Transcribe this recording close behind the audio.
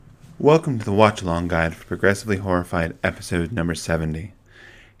Welcome to the Watch Along Guide for Progressively Horrified, episode number 70.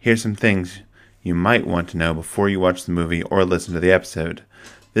 Here's some things you might want to know before you watch the movie or listen to the episode.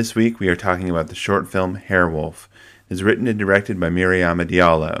 This week we are talking about the short film Hairwolf. It is written and directed by Mariama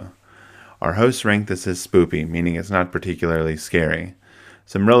Diallo. Our hosts rank this as spoopy, meaning it's not particularly scary.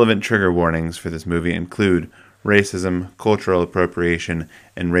 Some relevant trigger warnings for this movie include racism, cultural appropriation,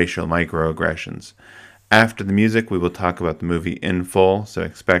 and racial microaggressions. After the music, we will talk about the movie in full, so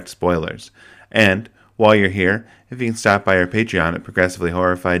expect spoilers. And, while you're here, if you can stop by our Patreon at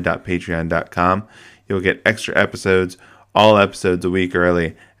progressivelyhorrified.patreon.com, you'll get extra episodes, all episodes a week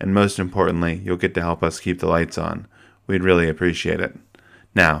early, and most importantly, you'll get to help us keep the lights on. We'd really appreciate it.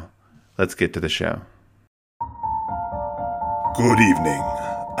 Now, let's get to the show. Good evening,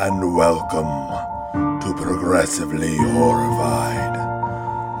 and welcome to Progressively Horrified.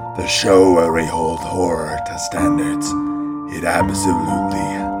 The show where we hold horror to standards it absolutely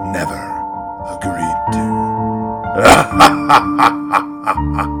never agreed to.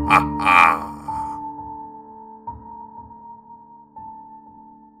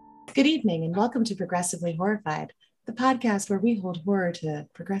 Good evening, and welcome to Progressively Horrified, the podcast where we hold horror to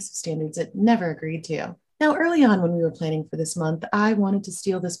progressive standards it never agreed to. Now, early on when we were planning for this month, I wanted to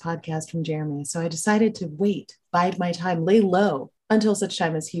steal this podcast from Jeremy, so I decided to wait, bide my time, lay low, until such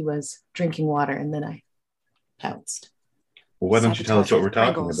time as he was drinking water, and then I pounced. Well, why don't you tell us what we're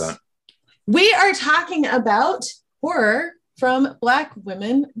talking about? We are talking about horror from Black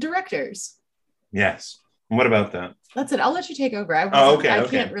women directors. Yes. And what about that? That's it. I'll let you take over. I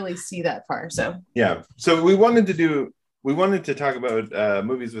can't really see that far. So yeah. So we wanted to talk about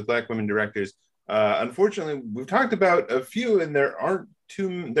movies with Black women directors. Unfortunately, we've talked about a few, and there aren't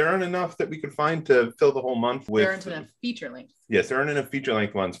enough that we could find to fill the whole month with. There aren't enough feature length. Yes, there aren't enough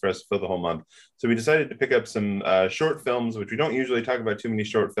feature-length ones for us to fill the whole month. So we decided to pick up some short films, which we don't usually talk about too many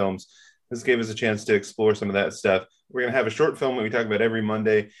short films. This gave us a chance to explore some of that stuff. We're going to have a short film that we talk about every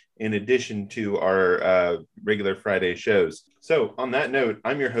Monday in addition to our regular Friday shows. So on that note,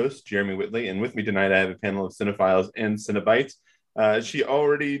 I'm your host, Jeremy Whitley, and with me tonight I have a panel of cinephiles and cinebites. She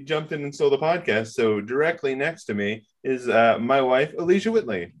already jumped in and stole the podcast, so directly next to me is my wife, Alicia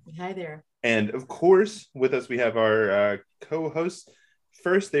Whitley. Hi there. And of course, with us we have our co-hosts.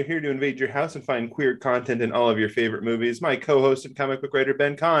 First, they're here to invade your house and find queer content in all of your favorite movies. My co-host and comic book writer,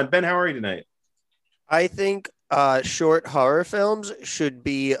 Ben Kahn. Ben, how are you tonight? I think short horror films should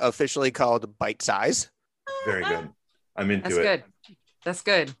be officially called bite size. Very good. I'm into That's it. Good. That's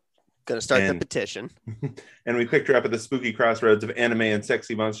good. Gonna start the petition. And we picked her up at the spooky crossroads of anime and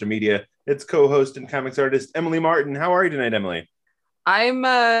sexy monster media. It's co-host and comics artist Emily Martin. How are you tonight, Emily? I'm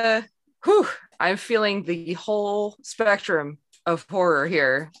feeling the whole spectrum of horror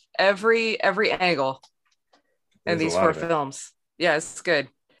here. Every angle in these four films. Yeah, it's good.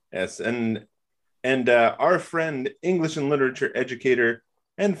 Yes, and our friend, English and literature educator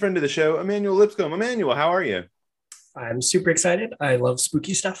and friend of the show, Emmanuel Lipscomb. Emmanuel, how are you? I'm super excited. I love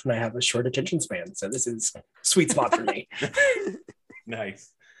spooky stuff, and I have a short attention span, so this is a sweet spot for me.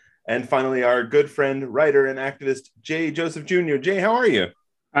 Nice. And finally, our good friend, writer, and activist, Jay Joseph Jr. Jay, how are you?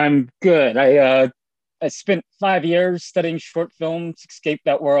 I'm good. I spent 5 years studying short films, escaped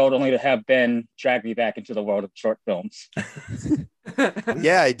that world, only to have Ben drag me back into the world of short films.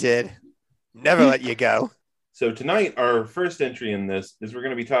 Yeah, I did. Never let you go. So tonight, our first entry in this is we're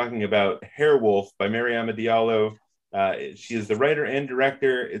going to be talking about Hairwolf by Mariama Diallo. She is the writer and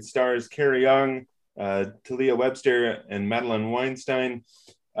director. It stars Carrie Young, Talia Webster, and Madeline Weinstein.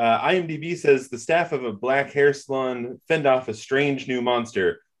 IMDb says the staff of a black hair salon fend off a strange new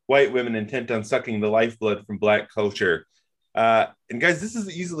monster, white women intent on sucking the lifeblood from black culture. And guys, this is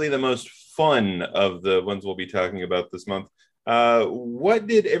easily the most fun of the ones we'll be talking about this month. What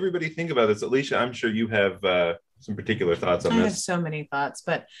did everybody think about this? Alicia, I'm sure you have some particular thoughts on this. I have so many thoughts,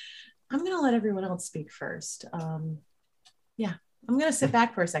 but I'm going to let everyone else speak first. I'm going to sit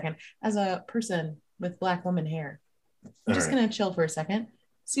back for a second as a person with black woman hair. I'm just going to chill for a second,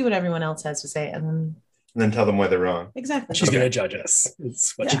 see what everyone else has to say, and then tell them why they're wrong. Exactly. She's going to judge us,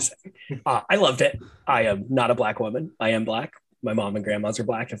 is what she's saying. I loved it. I am not a black woman. I am black. My mom and grandmas are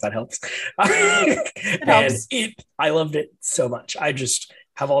black, if that helps. It helps. I loved it so much. I just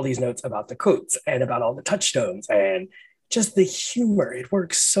have all these notes about the quotes and about all the touchstones and just the humor. It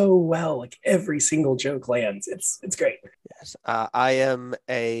works so well. Like every single joke lands. It's great. Yes, I am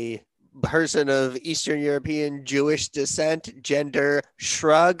a person of Eastern European Jewish descent, gender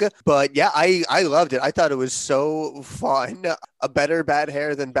shrug. But yeah, I loved it. I thought it was so fun. A better bad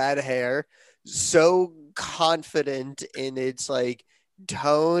hair than bad hair. So confident in its like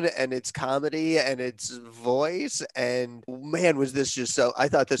tone and its comedy and its voice. And man, was this just so, I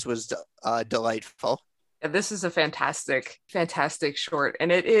thought this was delightful. Yeah, this is a fantastic, fantastic short,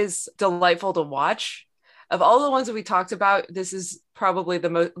 and it is delightful to watch. Of all the ones that we talked about, this is probably the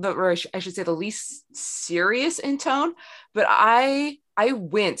most, or I should say, the least serious in tone. But I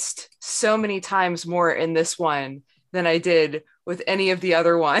winced so many times more in this one than I did with any of the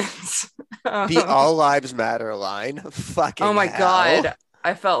other ones. The All Lives Matter line, fucking oh my hell. God,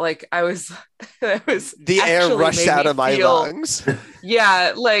 I felt like I was the air rushed out of my lungs.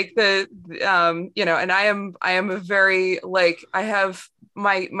 Yeah, like the and I am a very, like, I have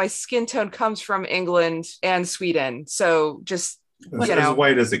my skin tone comes from England and Sweden, so just as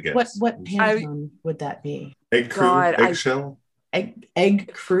white as it gets. What Pantone would that be? Egg crew, God, eggshell,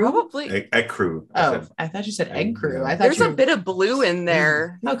 egg crew. Probably. egg crew. Oh, I thought you said egg crew. I thought There's a bit of blue in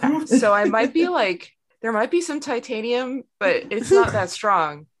there. Okay, So I might be like, there might be some titanium, but it's not that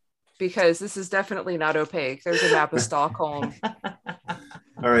strong because this is definitely not opaque. There's a map of Stockholm.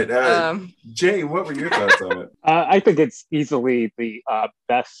 All right, Jay, what were your thoughts on it? I think it's easily the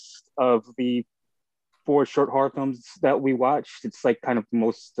best of the 4 short horror films that we watched. It's like kind of the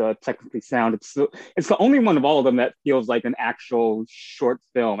most technically sound. It's the only one of all of them that feels like an actual short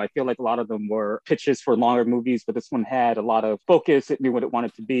film. I feel like a lot of them were pitches for longer movies, but this one had a lot of focus. It knew what it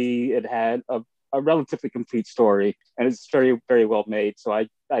wanted to be. It had a relatively complete story, and it's very, very well made. So I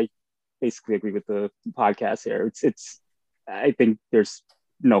basically agree with the podcast here. It's I think there's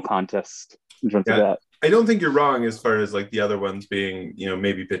no contest in terms of that. I don't think you're wrong as far as like the other ones being,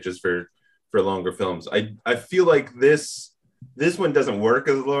 maybe pitches for longer films. I feel like this one doesn't work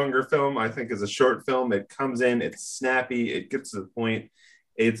as a longer film. I think as a short film, it comes in, it's snappy, it gets to the point.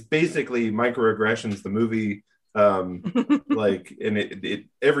 It's basically Microaggressions, the movie. Like, and it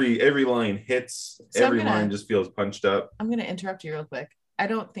every line hits, so every line just feels punched up. I'm gonna interrupt you real quick. I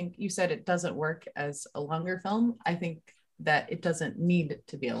don't think you said it doesn't work as a longer film. I think that it doesn't need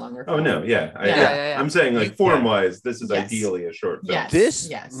to be a longer film. Oh no, yeah. I'm saying like form-wise, this is ideally a short film.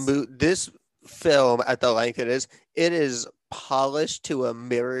 This film at the length it is polished to a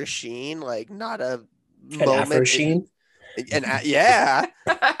mirror sheen, like not a moment sheen. Like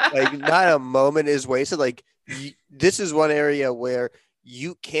not a moment is wasted. Like this is one area where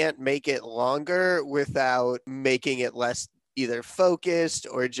you can't make it longer without making it less either focused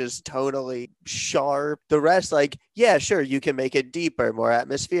or just tonally sharp. The rest, like, yeah, sure, you can make it deeper, more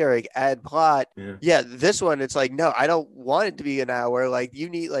atmospheric, add plot. Yeah, this one, it's like, no, I don't want it to be an hour. Like, you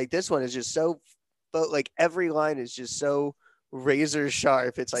need, like, this one is just so, like, every line is just so razor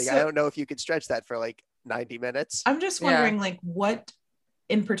sharp. It's like, I don't know if you could stretch that for like 90 minutes. I'm just wondering, like, what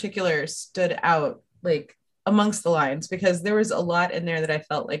in particular stood out, like, amongst the lines, because there was a lot in there that I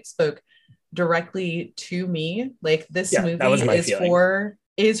felt like spoke directly to me. Like, this movie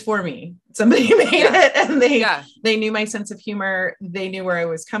is for me. Somebody made it, and they knew my sense of humor. They knew where I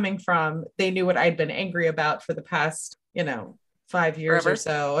was coming from. They knew what I'd been angry about for the past 5 years or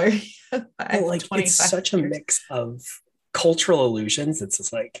so. Like, it's such a mix of cultural illusions. It's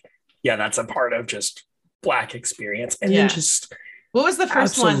just like, yeah, that's a part of just Black experience. And then just what was the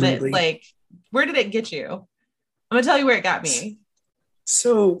first one that, like, where did it get you? I'm gonna tell you where it got me.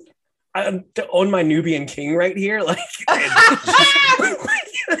 So I own my Nubian king right here. Like,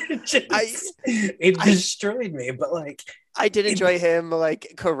 it destroyed me, but like, I did enjoy him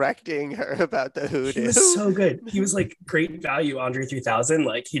like correcting her about the hoodoo. He was so good. He was like great value Andre 3000.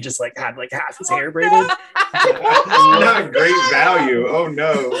 Like, he just like had like half his hair braided. Not great value. Oh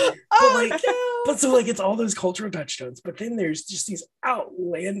no. But so like, it's all those cultural touchstones. But then there's just these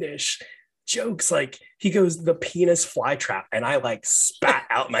outlandish jokes. Like, he goes, the penis fly trap, and I like spat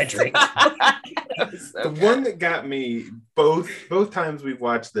out my drink. The one that got me both times we've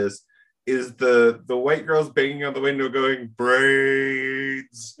watched this is the white girls banging on the window going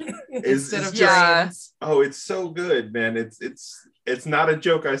braids instead of dreams. Oh, it's so good, man. It's not a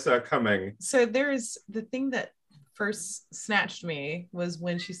joke I saw coming. So there's the thing that first snatched me was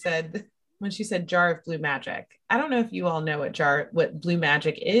when she said jar of blue magic. I don't know if you all know what blue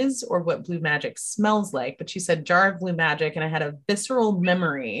magic is or what blue magic smells like, but she said jar of blue magic, and I had a visceral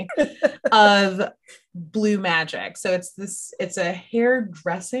memory of blue magic. So it's a hair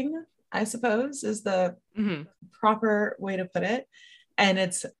dressing, I suppose, is the proper way to put it. And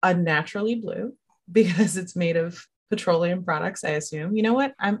it's unnaturally blue because it's made of petroleum products, I assume. You know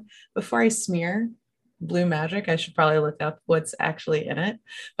what? Before I smear blue magic, I should probably look up what's actually in it,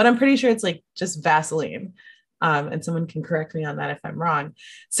 but I'm pretty sure it's like just Vaseline. And someone can correct me on that if I'm wrong.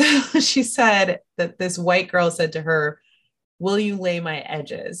 So she said that this white girl said to her, will you lay my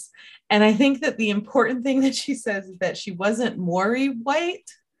edges? And I think that the important thing that she says is that she wasn't Maury White.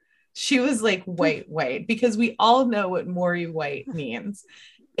 She was like white, because we all know what Maury White means.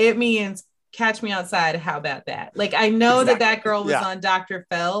 It means catch me outside. How about that? Like, I know that girl was on Dr.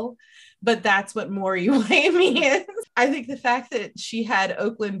 Phil, but that's what Maury White means. I think the fact that she had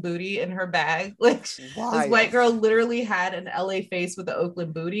Oakland booty in her bag, like this white girl literally had an LA face with the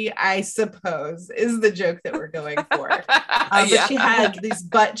Oakland booty, I suppose is the joke that we're going for. But she had these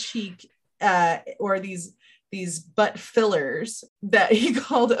butt cheek or these butt fillers that he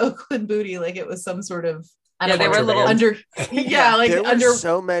called Oakland booty, like it was some sort of they were little like there were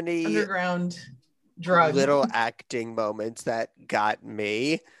so many underground drug little acting moments that got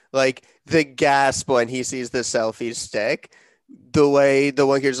me. Like the gasp when he sees the selfie stick, the way the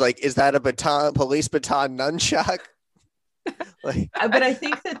one here's like, is that a police baton nunchuck? But I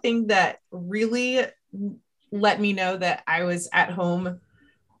think the thing that really let me know that I was at home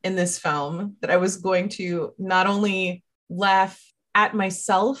in this film, that I was going to not only laugh at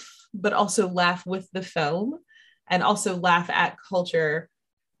myself, but also laugh with the film and also laugh at culture,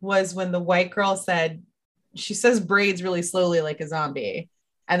 was when the white girl said, she says braids really slowly like a zombie.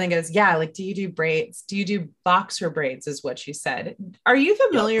 And then goes, yeah, like, do you do braids? Do you do boxer braids is what she said. Are you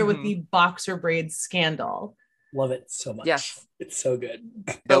familiar with the boxer braids scandal? Love it so much. Yes. It's so good.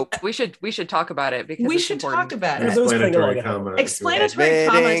 Nope. We should talk about it because we it's should important. talk about it. Explanatory comment. Explanatory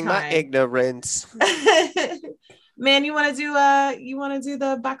comma Admitting my time. ignorance. Man, you want to do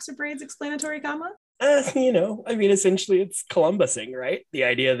the boxer braids explanatory comma? I mean, essentially it's Columbusing, right? The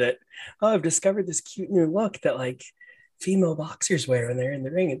idea that, I've discovered this cute new look that like female boxers wear when they're in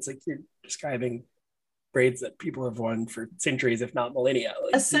the ring. It's like you're describing braids that people have worn for centuries, if not millennia.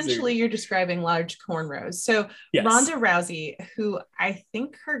 Like, essentially, you're describing large cornrows. So yes. Ronda Rousey, who I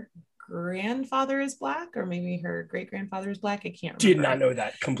think her grandfather is black, or maybe her great grandfather is black. I can't remember. Did not know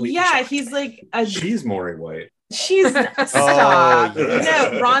that completely. Yeah, shocked. he's like she's Maury White. She's stop. Oh,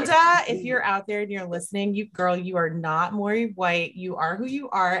 yeah. No, Rhonda, if you're out there and you're listening, you are not Maury White. You are who you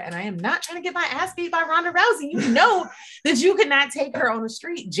are. And I am not trying to get my ass beat by Ronda Rousey. You know that you could not take her on the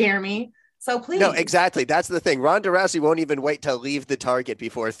street, Jeremy. So please. No, exactly. That's the thing. Ronda Rousey won't even wait to leave the target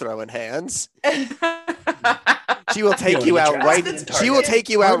before throwing hands. She will take you out right. She will take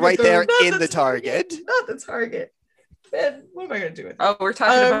you out right there in the target. Not the target. Man, what am I going to do with it? Oh, we're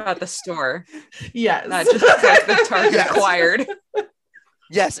talking about the store. Yes. Not just the Target Yes. acquired.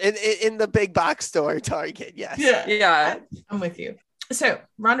 Yes, in the big box store Target. Yes. Yeah. I'm with you. So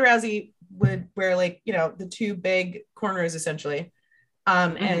Ronda Rousey would wear the two big cornrows essentially.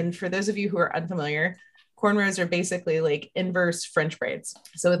 And for those of you who are unfamiliar, cornrows are basically like inverse French braids.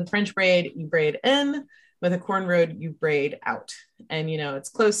 So with a French braid, you braid in. With a cornrow, you braid out. And, it's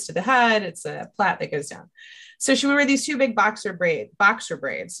close to the head. It's a plait that goes down. So she would wear these two big boxer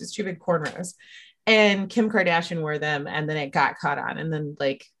braids, these two big cornrows. And Kim Kardashian wore them, and then it got caught on. And then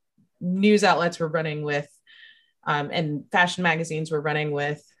news outlets were running with, and fashion magazines were running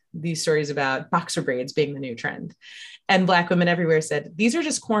with these stories about boxer braids being the new trend. And Black women everywhere said, these are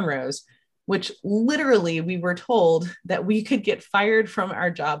just cornrows, which literally we were told that we could get fired from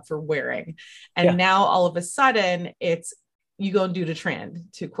our job for wearing. And now all of a sudden it's, you gonna do the trend,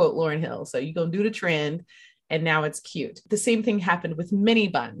 to quote Lauryn Hill. So you gonna do the trend, and now it's cute. The same thing happened with mini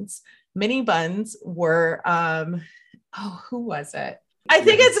buns. Mini buns were, who was it? I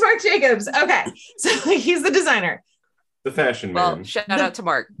think it's Marc Jacobs. Okay. So he's the designer. The fashion Well, man. shout out to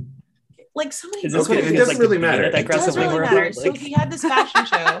Mark. Somebody. Is this Okay, what it feels doesn't like really the beginning matter. of that It doesn't Doesn't really aggressively matter. horrible? So he had this fashion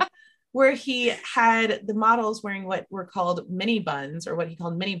show where he had the models wearing what were called mini buns, or what he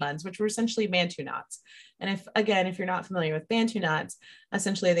called mini buns, which were essentially Bantu knots. And if you're not familiar with Bantu knots,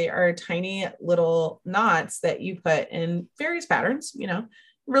 essentially they are tiny little knots that you put in various patterns,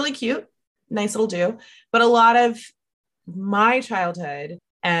 really cute, nice little do. But a lot of my childhood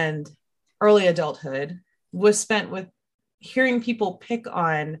and early adulthood was spent with hearing people pick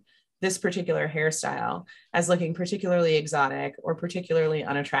on this particular hairstyle as looking particularly exotic or particularly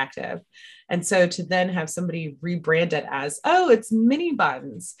unattractive. And so to then have somebody rebrand it as, it's mini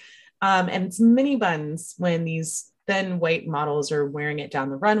buns. And it's mini buns when these then white models are wearing it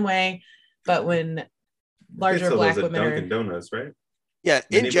down the runway. But when larger Black women Dunkin' Donuts, right? Yeah,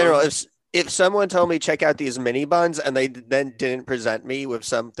 Mini in general, buns? if someone told me check out these mini buns and they then didn't present me with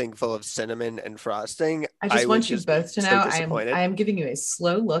something full of cinnamon and frosting, I just want you both to know I am giving you a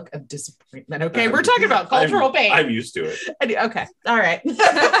slow look of disappointment. Okay, we're talking about cultural pain. I'm used to it. Okay, all right.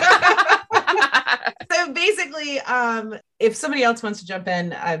 So basically, if somebody else wants to jump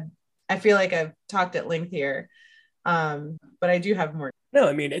in, I feel like I've talked at length here, but I do have more. No,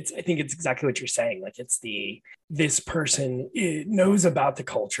 I mean, I think it's exactly what you're saying. Like, it's this person knows about the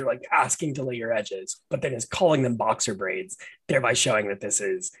culture, like asking to lay your edges, but then is calling them boxer braids, thereby showing that this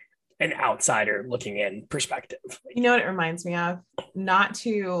is an outsider looking in perspective. You know what it reminds me of? Not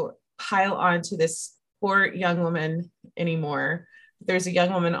to pile onto this poor young woman anymore. There's a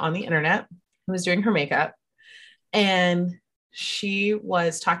young woman on the internet who was doing her makeup, and she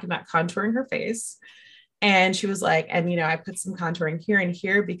was talking about contouring her face. And she was like, and I put some contouring here and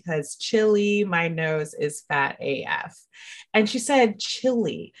here because chili, my nose is fat AF. And she said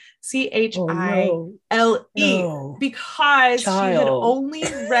chili, CHILE, because she had only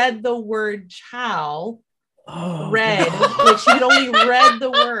read the word chow. Like she had only read the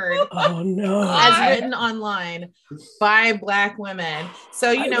word as written online by Black women.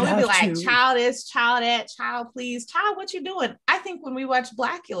 So we'd be like, child this, child that, child please, child what you doing? I think when we watched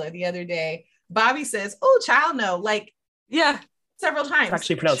Blackula the other day, Bobby says, oh, child no, like several times. It's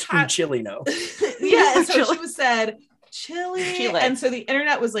actually pronounced food chili no. And so she was said chili. And so the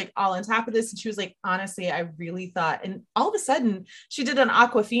internet was like all on top of this, and she was like, honestly, I really thought, and all of a sudden she did an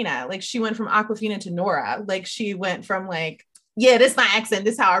Aquafina, like she went from Aquafina to Nora, like she went from like, yeah, this is my accent,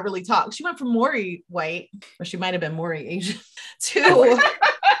 this is how I really talk. She went from Maury white, or she might have been Maury Asian, to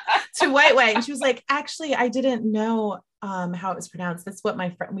white, and she was like, actually I didn't know how it was pronounced. That's what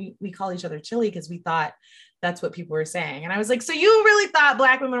my friend, we call each other chili because we thought that's what people were saying. And I was like, so you really thought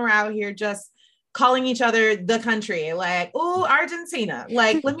Black women were out here just calling each other the country, like, oh, Argentina,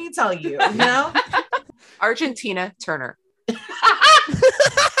 like, let me tell you, Argentina Turner.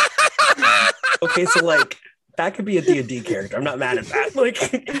 Okay, so like that could be a D&D character. I'm not mad at that. Like,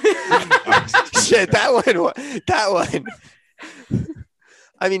 shit, that one.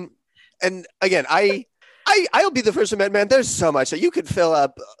 I mean, and again, I'll be the first to admit, man, there's so much that you could fill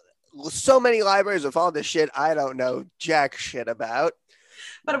up so many libraries of all this shit I don't know jack shit about.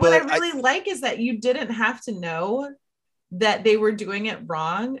 But what I really like is that you didn't have to know that they were doing it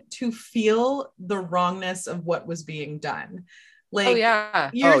wrong to feel the wrongness of what was being done. Like,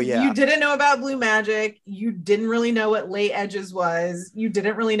 you didn't know about blue magic. You didn't really know what lay edges was. You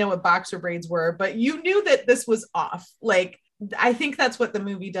didn't really know what boxer braids were, but you knew that this was off. Like, I think that's what the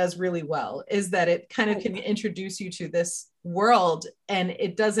movie does really well, is that it kind of can introduce you to this world, and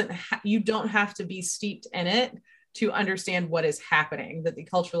it doesn't, you don't have to be steeped in it to understand what is happening, that the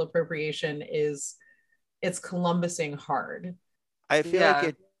cultural appropriation it's Columbusing hard. I feel like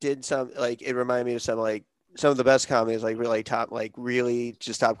it did it reminded me of some of the best comedies, like really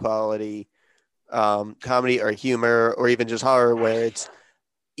just top quality comedy or humor or even just horror, where it's,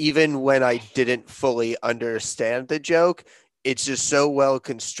 even when I didn't fully understand the joke, it's just so well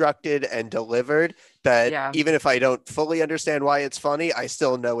constructed and delivered that even if I don't fully understand why it's funny, I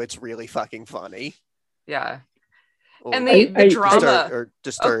still know it's really fucking funny. Yeah. And the drama or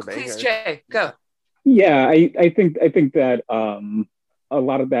disturbing. Please, Jay, go. Yeah, I think that a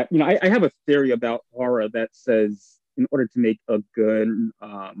lot of that, I have a theory about horror that says, in order to make a good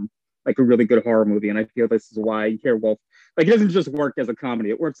like a really good horror movie, and I feel this is why Werewolf, like, it doesn't just work as a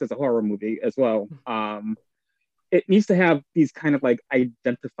comedy, it works as a horror movie as well. It needs to have these kind of like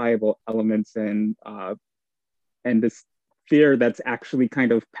identifiable elements and this fear that's actually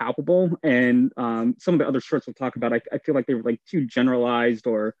kind of palpable. And some of the other shorts we'll talk about, I feel like they were like too generalized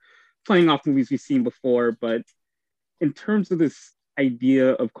or playing off movies we've seen before. But in terms of this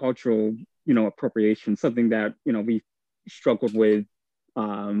idea of cultural, appropriation, something that, we struggled with,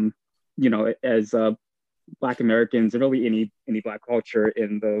 as Black Americans and really any Black culture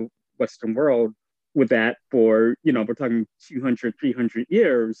in the Western world, with that for, we're talking 200, 300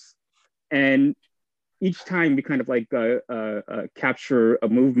 years. And each time we kind of like capture a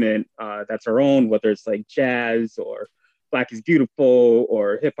movement that's our own, whether it's like jazz or Black is Beautiful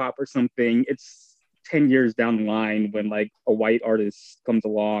or hip hop or something, it's 10 years down the line when like a white artist comes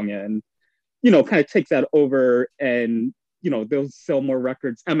along and, kind of takes that over, and, they'll sell more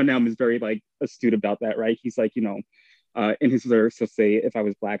records. Eminem is very like astute about that, right? He's like, in his lyrics, he'll say, if I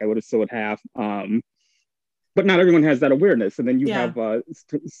was Black, I would have sold half. But not everyone has that awareness. And then you have,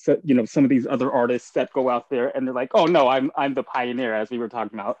 some of these other artists that go out there and they're like, oh no, I'm the pioneer, as we were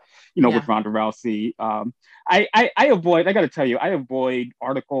talking about, with Ronda Rousey. I avoid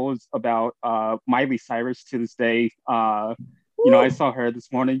articles about Miley Cyrus to this day. I saw her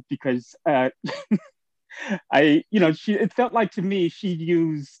this morning because it felt like to me, she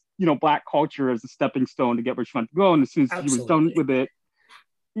used, Black culture as a stepping stone to get where she wanted to go. And as soon as she was done with it,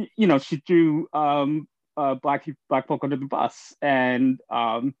 she threw Black folk under the bus. And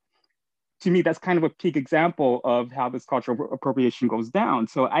to me, that's kind of a peak example of how this cultural appropriation goes down.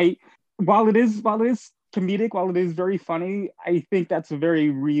 So while it is comedic, while it is very funny, I think that's a very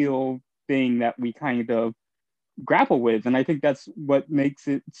real thing that we kind of grapple with, and I think that's what makes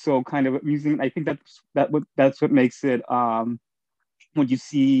it so kind of amusing. I think that's what makes it when you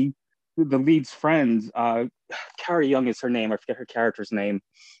see the lead's friends, Kara Young is her name, I forget her character's name,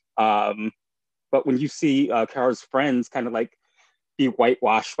 but when you see Kara's friends kind of like be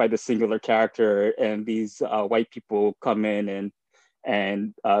whitewashed by the singular character, and these white people come in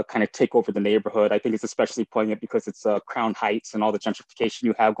and kind of take over the neighborhood, I think it's especially poignant because it's Crown Heights and all the gentrification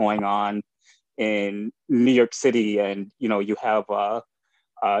you have going on in New York City, and you have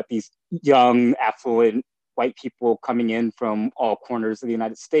these young, affluent white people coming in from all corners of the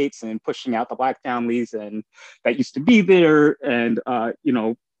United States and pushing out the Black families and that used to be there, and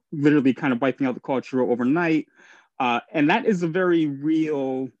literally kind of wiping out the culture overnight. And that is a very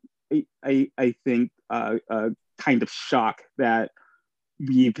real, I think, kind of shock that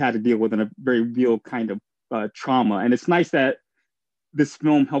we've had to deal with, in a very real kind of trauma. And it's nice that this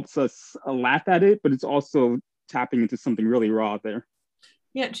film helps us laugh at it, but it's also tapping into something really raw there.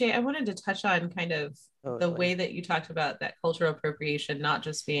 Yeah, Jay, I wanted to touch on kind of the way that you talked about that cultural appropriation, not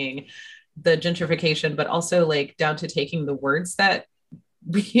just being the gentrification, but also like down to taking the words that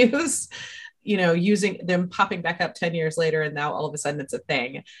we use, using them, popping back up 10 years later, and now all of a sudden it's a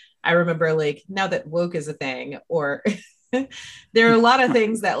thing. I remember like, now that woke is a thing, or there are a lot of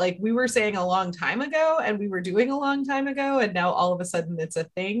things that like we were saying a long time ago and we were doing a long time ago, and now all of a sudden it's a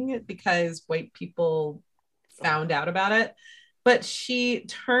thing because white people found out about it. But she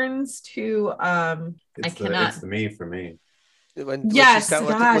turns to it's the me for me. When yes,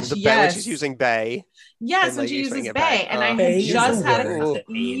 when she's using Bay. Yes, when she uses Bay. And I had just had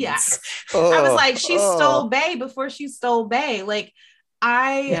yes. I was like, she stole Bay before she stole Bay. Like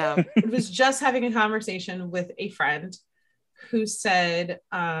I was just having a conversation with a friend who said,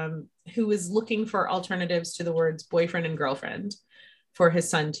 who was looking for alternatives to the words boyfriend and girlfriend for his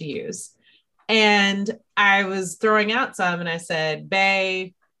son to use. And I was throwing out some and I said,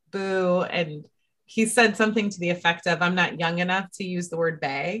 bae, boo. And he said something to the effect of, I'm not young enough to use the word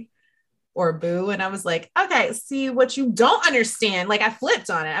bae or boo. And I was like, okay, see what you don't understand. Like I flipped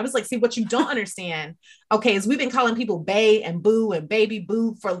on it. I was like, see what you don't understand. Okay, is we've been calling people bae and boo and baby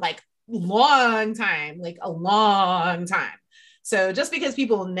boo for like a long time. So just because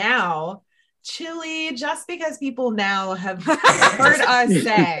people now have heard us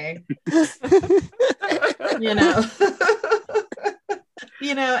say,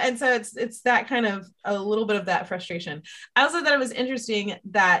 and so it's that kind of a little bit of that frustration. I also thought it was interesting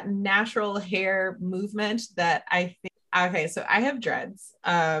that natural hair movement that I think, okay, so I have dreads.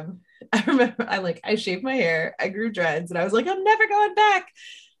 I remember I shaved my hair, I grew dreads, and I was like, I'm never going back.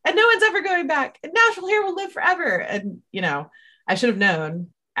 And no one's ever going back. And natural hair will live forever. And, I should have known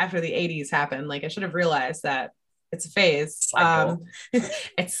after the 80s happened. Like I should have realized that it's a phase.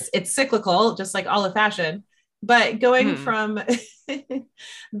 It's cyclical, just like all of fashion. But going from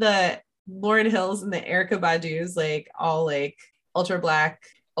the Lauryn Hills and the Erykah Badu's, like all like ultra Black,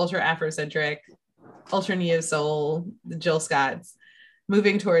 ultra Afrocentric, ultra neo soul, the Jill Scotts,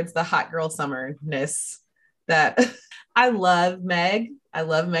 moving towards the hot girl summerness that I love Meg. I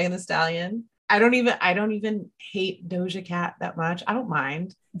love Megan Thee Stallion. I don't even hate Doja Cat that much. I don't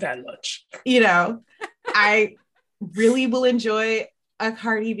mind that much. I really will enjoy a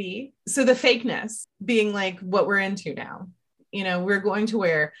Cardi B. So the fakeness being like what we're into now. We're going to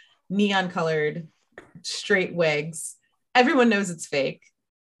wear neon colored straight wigs. Everyone knows it's fake.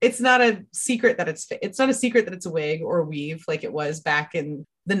 It's not a secret that it's not a secret that it's a wig or a weave like it was back in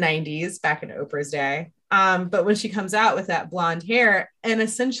the 90s, back in Oprah's day. But when she comes out with that blonde hair, and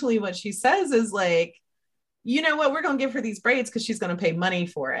essentially what she says is like, you know what, we're going to give her these braids because she's going to pay money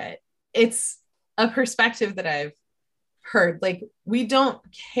for it. It's a perspective that I've heard. Like, we don't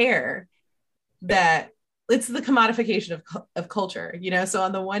care that it's the commodification of culture, so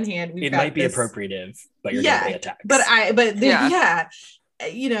on the one hand, it might be appropriative, but you're getting attacks.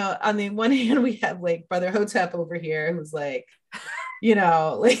 On the one hand, we have like Brother Hotep over here who's like,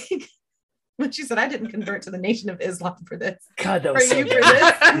 like when she said, I didn't convert to the Nation of Islam for this. God, that was so good.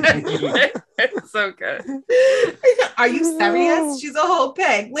 It's so good. Are you serious? She's a whole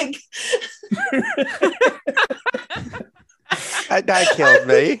pig. Like that killed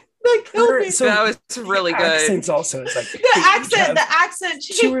me. That killed me. So that was really good. Accents also, it's like the accent.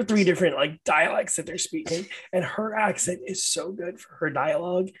 2 or 3 different like dialects that they're speaking, and her accent is so good for her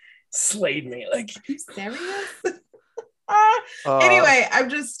dialogue. Slayed me. Like, are you serious? Anyway, I'm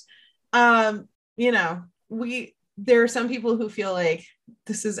just there are some people who feel like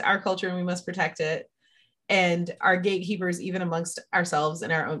this is our culture and we must protect it. and our gatekeepers even amongst ourselves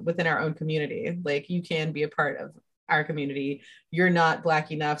and our own within our own community. Like, you can be a part of our community. You're not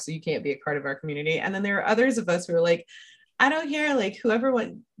Black enough, so you can't be a part of our community. And then there are others of us who are like, I don't care, like, whoever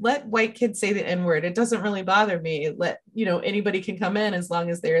let white kids say the N-word. It doesn't really bother me. Let, anybody can come in as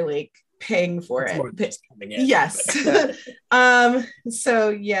long as they're like paying for it. Yes. So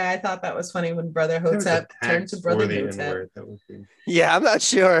yeah, I thought that was funny when Brother Hotep turned to Brother Hotep. Yeah, I'm not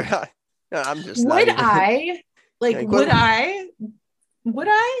sure. No, I'm just would I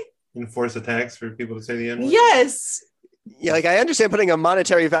enforce a tax for people to say the N-word? Yes. Yeah, like, I understand putting a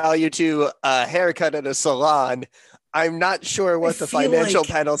monetary value to a haircut at a salon. I'm not sure what the financial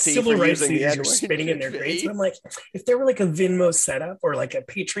penalty civil for rights using the leaders N-word are spitting in their should grades. be. I'm like, if there were like a Venmo setup or like a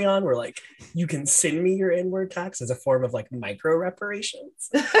Patreon where like you can send me your N-word tax as a form of like micro reparations.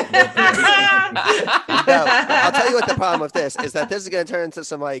 No, I'll tell you what the problem with this is, that this is going to turn into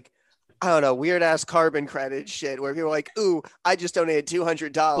some like, I don't know, weird ass carbon credit shit where people are like, ooh, I just donated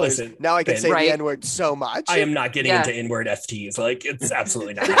 $200. Listen, now I can Ben, say right. the N-word so much. I am not getting into N-word FTs. Like, it's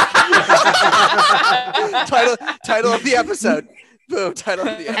absolutely not. title of the episode. Boom, title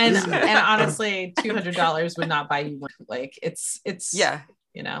of the episode. And honestly, $200 would not buy you one. Like, it's Yeah.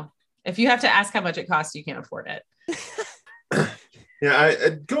 If you have to ask how much it costs, you can't afford it. Yeah,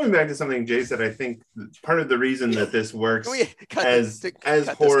 going back to something Jay said, I think part of the reason that this works as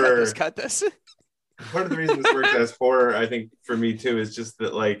horror. Cut this. Part of the reason this works as horror, I think, for me too, is just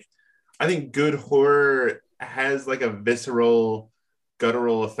that, like, I think good horror has like a visceral,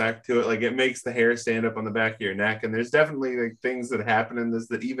 guttural effect to it. Like, it makes the hair stand up on the back of your neck, and there's definitely like things that happen in this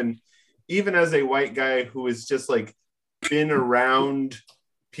that even as a white guy who is just like been around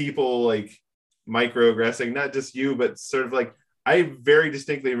people like microaggressing, not just you, but sort of like, I very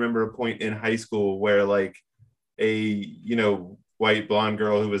distinctly remember a point in high school where like a, white blonde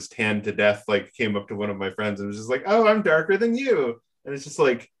girl who was tanned to death, like, came up to one of my friends and was just like, oh, I'm darker than you. And it's just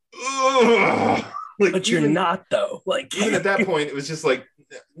like, ugh. Like, but you're not though. Like, even at that point, it was just like,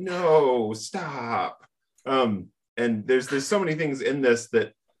 no, stop. And there's so many things in this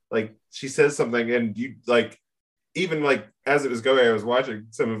that, like, she says something and you like, even like as it was going, I was watching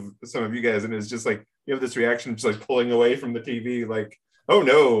some of you guys, and it's just like, you have this reaction, just like pulling away from the TV, like, oh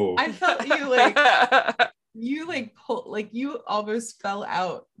no. I felt you almost fell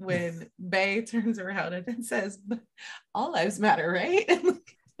out when Bay turns around and says, all lives matter, right?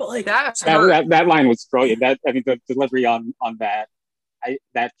 but like that line was brilliant. The delivery on that,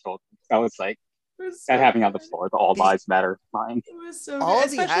 that killed me. I was like, that happening on the floor, the all lives matter line. It was so all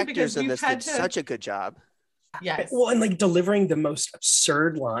good, the actors in this did such a good job. Yes. Well, and like delivering the most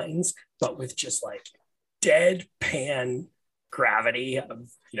absurd lines, but with just like deadpan gravity of,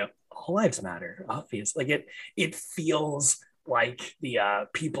 all lives matter, obvious. Like, it feels like the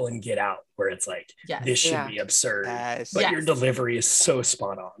people in Get Out, where it's like, this should be absurd, but your delivery is so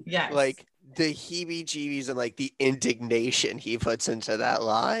spot on. Yeah, like the heebie-jeebies and like the indignation he puts into that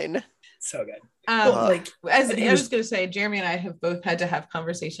line. So good. I was going to say, Jeremy and I have both had to have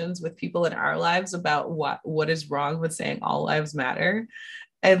conversations with people in our lives about what is wrong with saying all lives matter,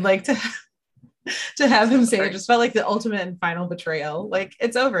 and like to have him say it just felt like the ultimate and final betrayal. Like,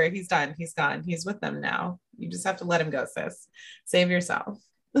 it's over. He's done. He's gone. He's with them now. You just have to let him go, sis. Save yourself.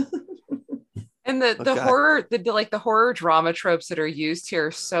 And the horror, the horror drama tropes that are used here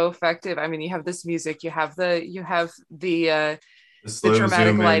are so effective. I mean, you have this music, you have the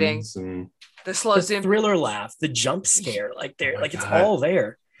dramatic lighting, the slow zoom, thriller laugh, the jump scare, like it's all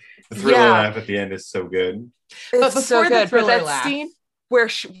there. The thriller laugh at the end is so good. It's so good. But that scene where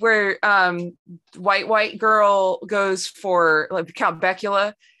white girl goes for like Count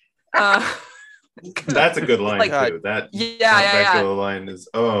Becula. That's a good line too. That Becula line is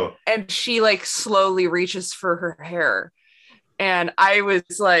and she like slowly reaches for her hair, and I was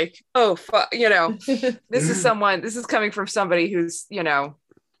like, oh fuck, this is coming from somebody who's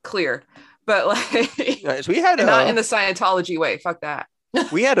clear, but like nice. We had not in the Scientology way. Fuck that.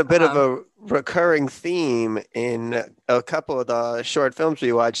 We had a bit of a recurring theme in a couple of the short films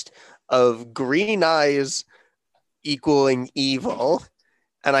we watched of green eyes equaling evil.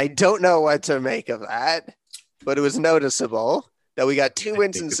 And I don't know what to make of that, but it was noticeable that we got two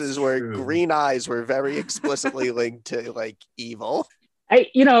instances where green eyes were very explicitly linked to like evil. I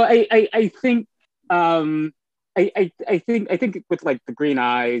think with like the green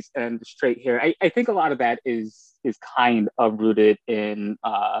eyes and the straight hair, I think a lot of that is kind of rooted in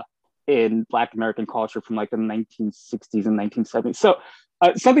Black American culture from like the 1960s and 1970s. So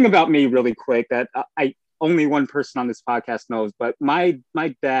something about me really quick that I only one person on this podcast knows, but my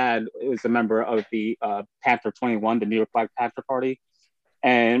dad was a member of the Panther 21, the New York Black Panther Party.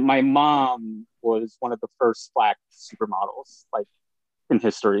 And my mom was one of the first Black supermodels, like in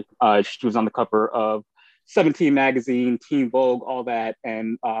history. She was on the cover of 17 magazine, Teen Vogue, all that.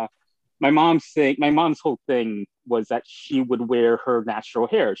 And my mom's whole thing was that she would wear her natural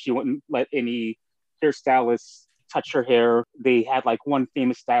hair. She wouldn't let any hairstylist touch her hair. They had like one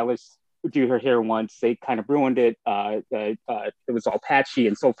famous stylist do her hair once. They kind of ruined it. It was all patchy.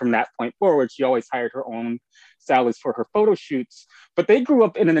 And so from that point forward, she always hired her own stylist for her photo shoots. But they grew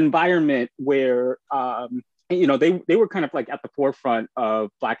up in an environment where, they were kind of like at the forefront of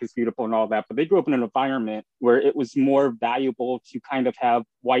Black is Beautiful and all that. But they grew up in an environment where it was more valuable to kind of have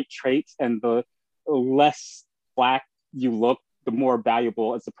white traits, and the less Black you look, the more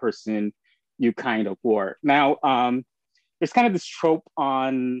valuable as a person you kind of were. Now, there's kind of this trope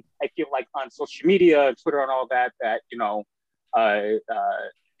I feel like on social media, Twitter and all that, you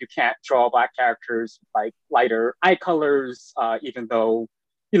can't draw Black characters like lighter eye colors, even though,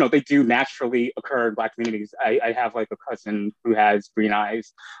 they do naturally occur in Black communities. I have like a cousin who has green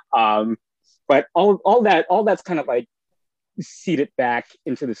eyes. But all that's kind of like seeded back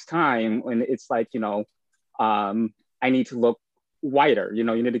into this time when it's like, I need to look whiter, you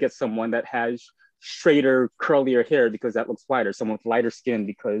need to get someone that has straighter, curlier hair because that looks whiter, someone with lighter skin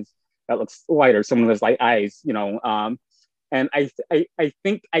because that looks lighter, someone with light eyes, and I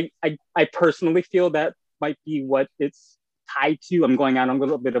think I personally feel that might be what it's tied to. I'm going out on a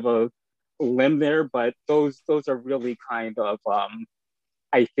little bit of a limb there, but those are really kind of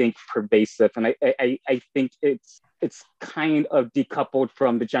I think pervasive, and I think it's kind of decoupled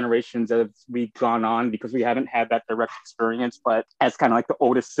from the generations as we've gone on because we haven't had that direct experience. But as kind of like the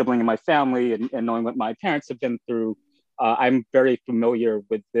oldest sibling in my family and knowing what my parents have been through, I'm very familiar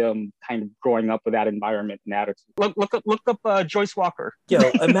with them kind of growing up with that environment and attitude. Look up Joyce Walker. Yo,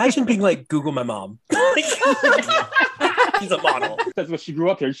 imagine being like, Google my mom. She's a model. That's what she grew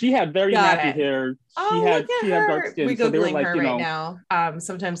up here. She had very nappy hair. She had dark skin. We're so they were Googling like, her right now.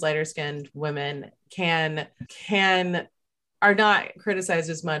 Sometimes lighter skinned women are not criticized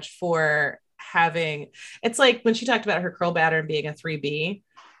as much for having, it's like when she talked about her curl pattern being a 3B,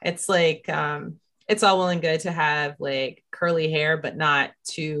 it's like it's all well and good to have like curly hair, but not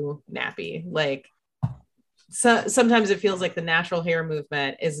too nappy. Like sometimes it feels like the natural hair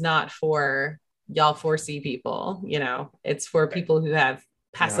movement is not for y'all 4C people, it's for people who have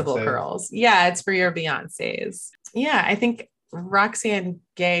passable curls. Yeah, it's for your Beyoncés. Yeah, I think Roxane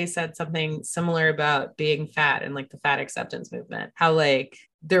Gay said something similar about being fat and like the fat acceptance movement. How like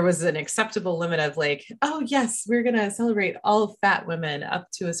there was an acceptable limit of like, oh yes, we're gonna celebrate all fat women up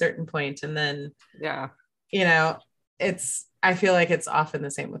to a certain point, and then I feel like it's often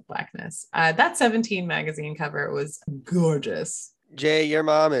the same with Blackness. That 17 magazine cover was gorgeous. Jay, your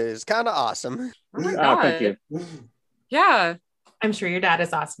mom is kind of awesome. Oh my God. Thank you. Yeah. I'm sure your dad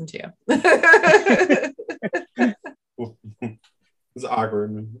is awesome too. It's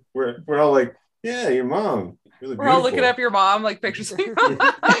awkward. We're all like, yeah, your mom. Really We're all looking up your mom, like pictures of your mom.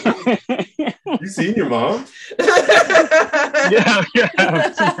 You seen your mom? yeah.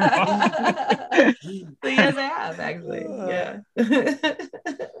 So yes, I have actually. Yeah.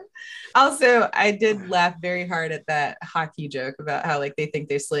 Also, I did laugh very hard at that hockey joke about how like they think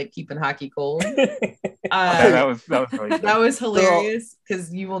they're slick keeping hockey cold. that was really good. That was hilarious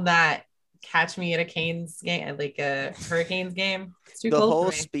because you will not catch me at a Canes game, like a Hurricanes game. It's too the cold whole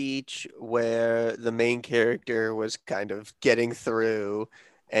for me. speech where the main character was kind of getting through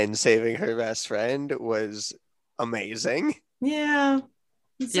and saving her best friend was amazing. Yeah.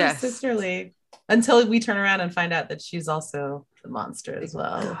 It's so Yes. sisterly. Until we turn around and find out that she's also the monster as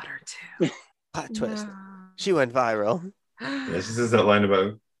well. Daughter too. Plot twist. She went viral. Yeah, she says that line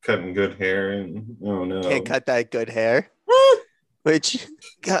about cutting good hair and oh no. Can't cut that good hair. Which,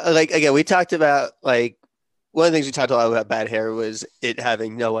 like, again, we talked about, like, one of the things we talked a lot about bad hair was it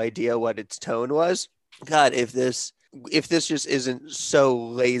having no idea what its tone was. God, if this just isn't so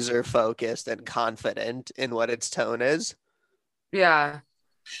laser focused and confident in what its tone is. Yeah.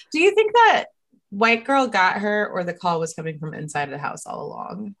 Do you think that white girl got her, or the call was coming from inside of the house all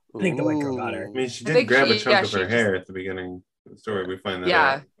along? I think the white girl got her. I mean, she I did think grab a she- chunk yeah, of she her just- hair at the beginning of the story. We find that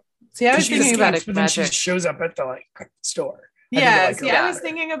Yeah. out. See, I was She thinking about escapes, but then she magic. shows up at the like store. I think the yeah, white see, girl I got was her.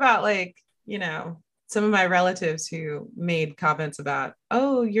 thinking about like, some of my relatives who made comments about,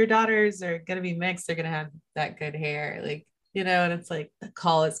 oh, your daughters are gonna be mixed, they're gonna have that good hair. Like, and it's like the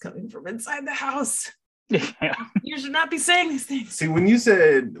call is coming from inside the house. You should not be saying these things. See, when you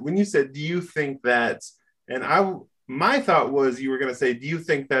said, do you think that's, and my thought was you were going to say, do you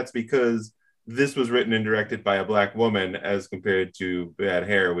think that's because this was written and directed by a Black woman as compared to Bad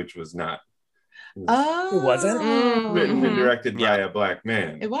Hair, which was not? Oh, It wasn't? Written and Mhm. directed by Yeah. a black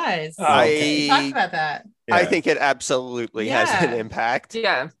man. It was. Oh, okay. We talked about that, I Yeah. think it absolutely has an Yeah. impact.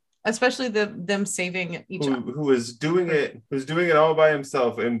 Yeah. especially them saving each other. who was doing it all by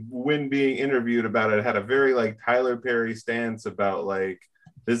himself, and when being interviewed about it had a very like Tyler Perry stance about like,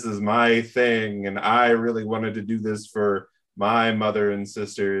 this is my thing and I really wanted to do this for my mother and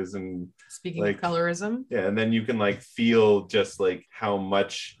sisters. And Speaking like, of colorism, yeah, and then you can like feel just like how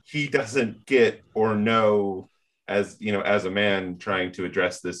much he doesn't get or know as, you know, as a man trying to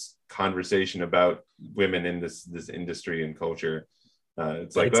address this conversation about women in this industry and culture.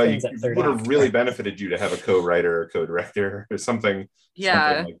 It's like, well, explains that third would have act. really benefited you to have a co-writer or co-director or something,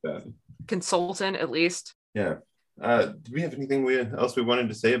 Yeah. something like that. Consultant, at least. Yeah. Do we have anything else we wanted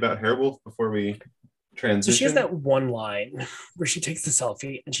to say about Hairwolf before we So transition? she has that one line where she takes the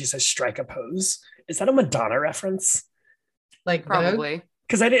selfie and she says, "Strike a pose." Is that a Madonna reference? like Vogue? Probably.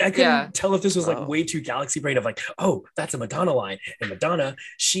 Because I couldn't Yeah. tell if this was like Oh. way too galaxy brain of like, oh, that's a Madonna line. And Madonna,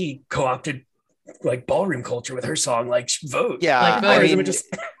 she co-opted like ballroom culture with her song like Vogue. Yeah, Like, I Or is it mean, just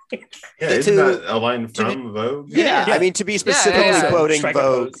Yeah, to- isn't that a line to be- from Vogue? yeah, Yeah. I mean, to be specifically yeah. quoting Strike a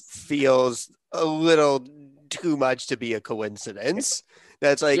Vogue pose. feels a little too much to be a coincidence.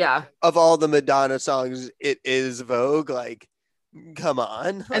 That's like, Yeah. of all the Madonna songs, it is Vogue. Like, come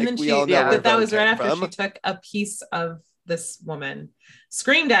on. Like, And then we all know yeah, where but that Vogue was right came after from. she took a piece of this woman,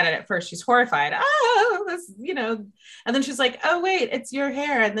 screamed at it at first. She's horrified. Oh, this, you know, and then she's like, oh, wait, it's your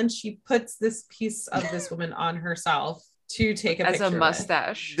hair. And then she puts this piece of this woman on herself to take a As picture a with.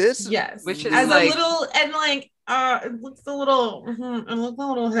 mustache. This, Yes. Which is as like- a little, and like, it looks a little, it looked a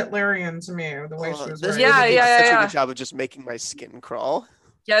little Hitlerian to me, the way she was this wearing Yeah, movie it. did yeah, such a yeah. good job of just making my skin crawl.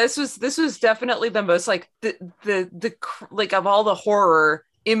 Yeah, this was definitely the most like like of all the horror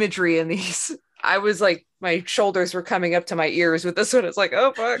imagery in these. I was like, my shoulders were coming up to my ears with this one. It's like,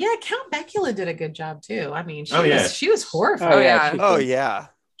 oh fuck. Yeah, Count Becula did a good job too. I mean, Oh, yeah. she was horrified. Oh, yeah. Oh yeah.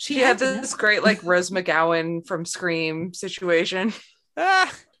 She She had to know. this great like Rose McGowan from Scream situation.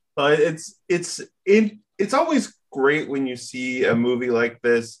 Ah, But it's always great when you see a movie like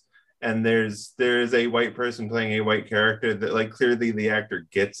this and there's a white person playing a white character that like clearly the actor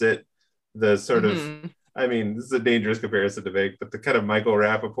gets it. The sort of, Mhm. I mean, this is a dangerous comparison to make, but the kind of Michael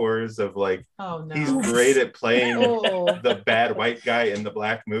Rappaport's of like, Oh no. he's great at playing Oh. the bad white guy in the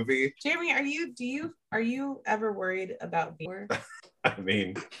black movie. Jeremy, are you ever worried about being? I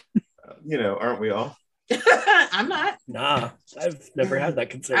mean, you know, aren't we all? I'm not. nah. I've never had that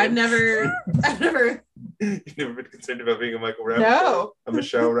concern. I've never. You've never been concerned about being a Michael Rappaport? No. A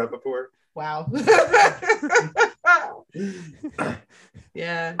Michelle Rappaport? Wow.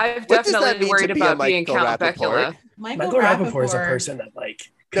 Yeah. I've What does that definitely mean worried to be a about being Michael Count Rappaport? Becula. Michael Rappaport is a person that like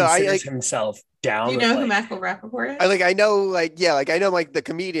No, I, considers like- himself down. Do you with, know who like, Michael Rappaport is? I know like the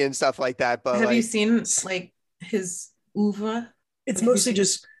comedian and stuff like that, but Have like, you seen like his oeuvre? It's Have you mostly seen-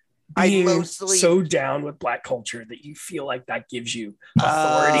 just I being mostly- so down with black culture that you feel like that gives you He's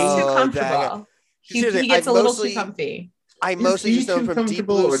authority. too Oh, comfortable. He Seriously, gets I a little mostly- too comfy. I Is mostly he just know him too from Deep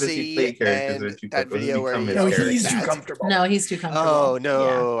comfortable, Blue or does he play Sea characters that are and too that comfortable? Does he video where become he his no, character? he's too Cats. comfortable. No, he's too comfortable. Oh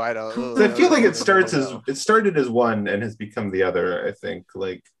no, I don't. So I feel like it starts no, as no. it started as one and has become the other. I think,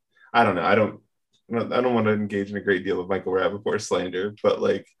 like, I don't know. I don't want to engage in a great deal of Michael Rappaport slander, but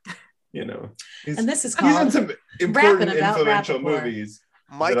like, you know, he's And this is in called some important, Rapping About influential Rappaport. movies.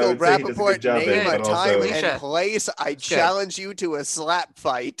 Michael I would say he does a good Rappaport, job name in, a but time also- Alicia. and place. I challenge you to a slap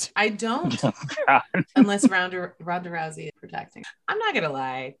fight. I don't God. unless Ronda Rousey is protecting. I'm not gonna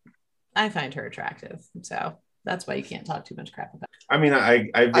lie, I find her attractive, so that's why you can't talk too much crap about. I mean, I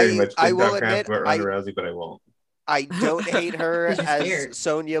very much I could will talk crap admit, about Ronda Rousey, but I won't. I don't hate her 'Cause you're scared. as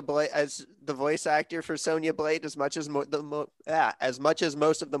Sonya Blade, as the voice actor for Sonya Blade, as much as as much as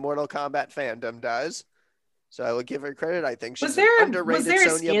most of the Mortal Kombat fandom does. So I will give her credit. I think she's Was there an underrated a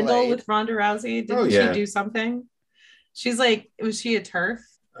Sonya scandal Blade. with Ronda Rousey? Didn't Oh, yeah. she do something? She's like, was she a turf?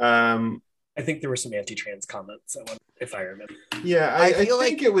 I think there were some anti-trans comments, if I remember. Yeah, I I feel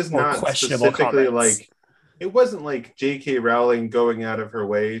think like- it was Or not questionable specifically comments. like, it wasn't like J.K. Rowling going out of her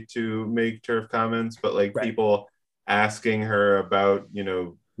way to make turf comments, but like Right. people asking her about, you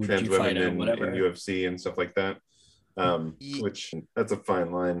know, Who did trans you women fight out, in whatever. UFC and stuff like that. Ye- Which that's a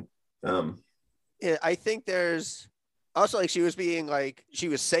fine line. Yeah, I think there's also like she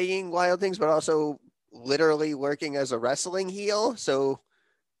was saying wild things, but also literally working as a wrestling heel. So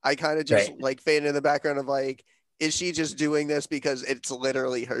I kind of just Right. like fade in the background of like, is she just doing this because it's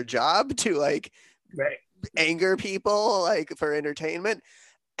literally her job to like Right. anger people like for entertainment?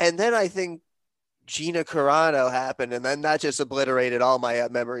 And then I think Gina Carano happened, and then that just obliterated all my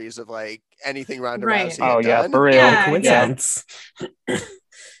memories of like anything Ronda Right. Rousey had Oh yeah, done. for real. Yeah. Coincidence.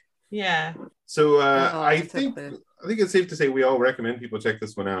 Yeah. So Oh, I that's think good. it's safe to say we all recommend people check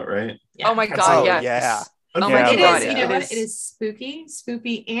this one out, right? Oh my god, Absolutely. yes. Yeah. Oh my It god, is, you know it what? is. It is spooky,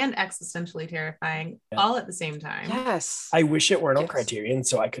 spoopy, and existentially terrifying Yeah. all at the same time. Yes. I wish it weren't on Yes. Criterion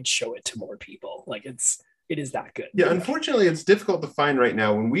so I could show it to more people. Like it is that good. Yeah, unfortunately, it's difficult to find right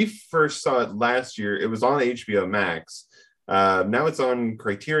now. When we first saw it last year, it was on HBO Max. Now it's on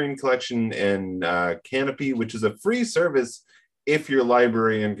Criterion Collection and Canopy, which is a free service. If your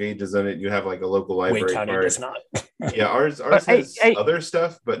library engages in it, you have like a local Wayne library County card. does not. Yeah, ours But has other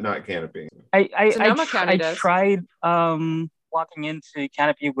stuff, but not Canopy. Sonoma County does. tried logging into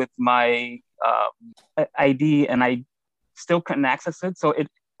Canopy with my ID, and I still couldn't access it. So it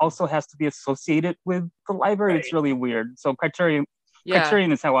also has to be associated with the library. It's Right. really weird. So Criterion Yeah.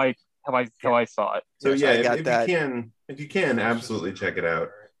 is how I saw it. So Yes, I yeah, got if that. you can, absolutely check it out.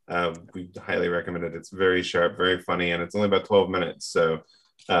 We highly recommend it. It's very sharp, very funny, and it's only about 12 minutes. So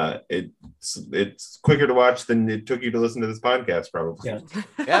it's quicker to watch than it took you to listen to this podcast, probably. Yeah.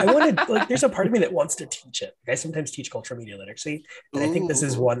 Yeah. I wanted, like, there's a part of me that wants to teach it. I sometimes teach cultural media literacy, and I think this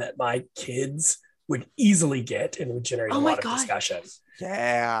is Ooh. one that my kids would easily get and would generate Oh a my lot of God. discussion.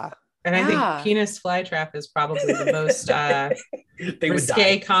 Yeah. And I Yeah. think penis flytrap is probably the most They would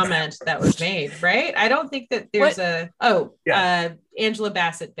risque die. comment that was made, right? I don't think that there's Angela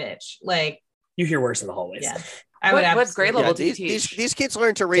Bassett bitch. Like, You hear worse in the hallways. yeah. I would What grade absolutely- level do you these teach? these kids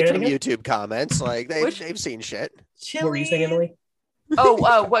learn to read Say it from again? YouTube comments. Like they've seen shit. What were you saying, Emily?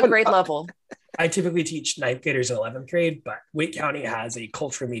 Oh, what grade level? I typically teach 9th graders and 11th grade, but Wake County has a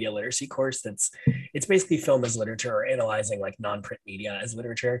cultural media literacy course it's basically film as literature or analyzing like non-print media as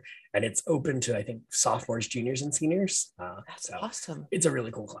literature, and it's open to I think sophomores, juniors, and seniors. That's So awesome. it's a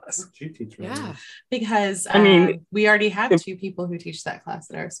really cool class. You teach me. Yeah. Because I mean, we already have if- two people who teach that class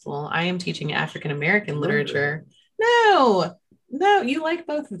at our school. I am teaching African American Murder. literature. No, you like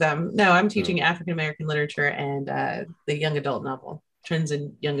both of them. No, I'm teaching African American literature and the young adult novel, trends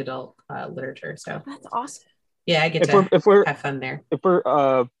in young adult literature. So That's awesome. yeah, I get If we're have fun there.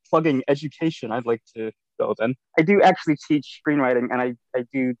 plugging education, I'd like to go then. I do actually teach screenwriting, and I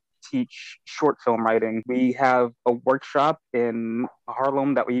do teach short film writing. We have a workshop in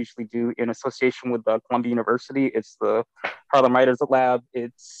Harlem that we usually do in association with Columbia University. It's the Harlem Writers Lab.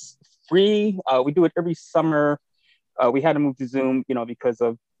 It's free. We do it every summer. We had to move to Zoom, because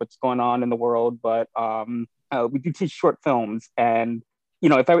of what's going on in the world, but we do teach short films. And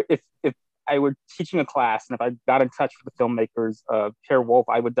if I were teaching a class, and if I got in touch with the filmmakers, Pierre Wolf,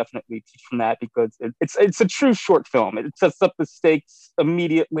 I would definitely teach from that, because it's a true short film. It sets up the stakes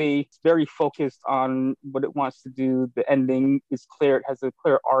immediately. It's very focused on what it wants to do. The ending is clear. It has a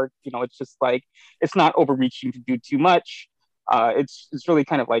clear arc. It's just like, it's not overreaching to do too much. It's really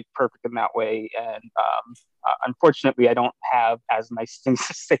kind of like perfect in that way. And unfortunately, I don't have as nice things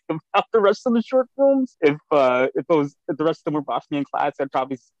to say about the rest of the short films. If the rest of them were bossing me in class, I'd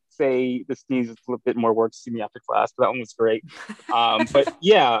probably say this needs a little bit more work to see me after class. But that one was great. But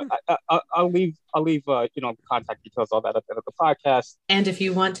yeah, I'll leave contact details, all that at the end of the podcast. And if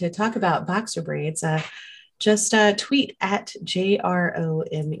you want to talk about boxer braids, just tweet at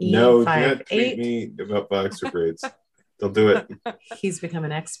JROME58. No, do not tweet me about boxer braids. Don't do it. He's become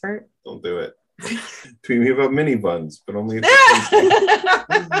an expert. Don't do it. Tweet me about mini buns, but only if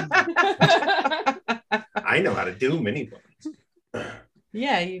I know how to do mini buns.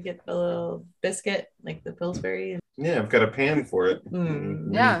 Yeah, you get the little biscuit, like the Pillsbury. Yeah, I've got a pan for it.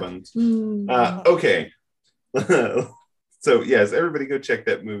 Mini Yeah. buns. Mm. Okay. So yes, everybody go check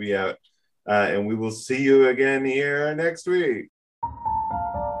that movie out. And we will see you again here next week.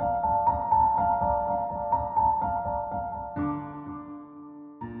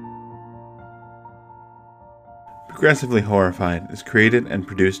 Progressively Horrified is created and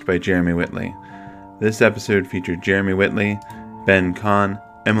produced by Jeremy Whitley. This episode featured Jeremy Whitley, Ben Kahn,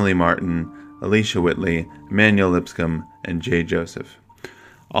 Emily Martin, Alicia Whitley, Emmanuel Lipscomb, and Jay Joseph.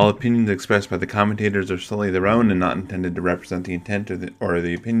 All opinions expressed by the commentators are solely their own and not intended to represent the intent or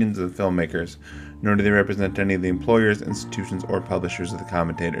the opinions of the filmmakers, nor do they represent any of the employers, institutions, or publishers of the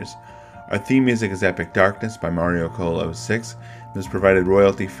commentators. Our theme music is Epic Darkness by Mario Cole 06 and is provided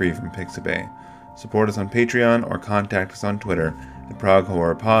royalty-free from Pixabay. Support us on Patreon or contact us on Twitter at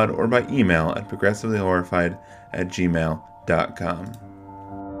ProgHorrorPod or by email at progressivelyhorrified@gmail.com.